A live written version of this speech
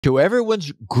To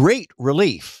everyone's great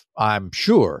relief, I'm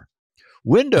sure,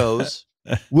 Windows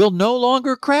will no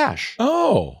longer crash.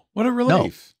 Oh, what a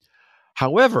relief. No.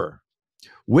 However,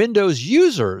 Windows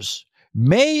users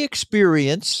may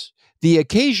experience the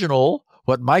occasional,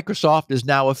 what Microsoft is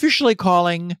now officially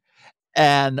calling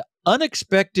an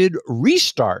unexpected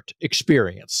restart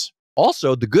experience.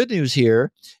 Also, the good news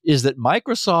here is that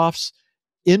Microsoft's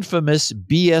infamous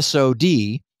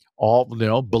BSOD,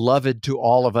 beloved to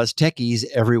all of us techies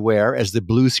everywhere as the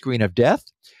blue screen of death,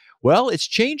 well, it's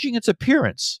changing its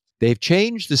appearance. They've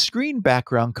changed the screen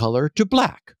background color to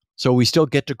black. So we still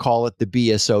get to call it the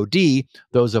BSOD,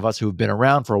 those of us who've been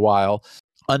around for a while.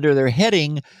 Under their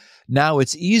heading, now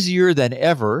it's easier than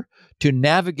ever to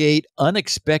navigate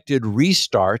unexpected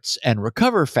restarts and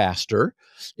recover faster.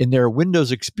 In their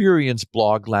Windows Experience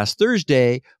blog last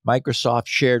Thursday, Microsoft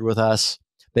shared with us,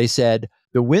 they said,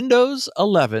 the Windows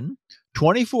 11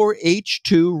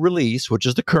 24H2 release, which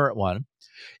is the current one,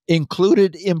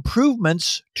 included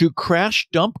improvements to crash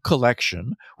dump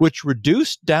collection, which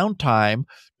reduced downtime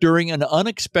during an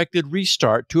unexpected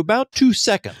restart to about 2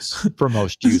 seconds for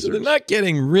most users. So they're not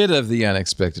getting rid of the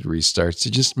unexpected restarts.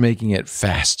 They're just making it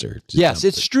faster. Yes,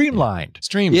 it's streamlined.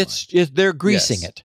 Streamlined. They're greasing it.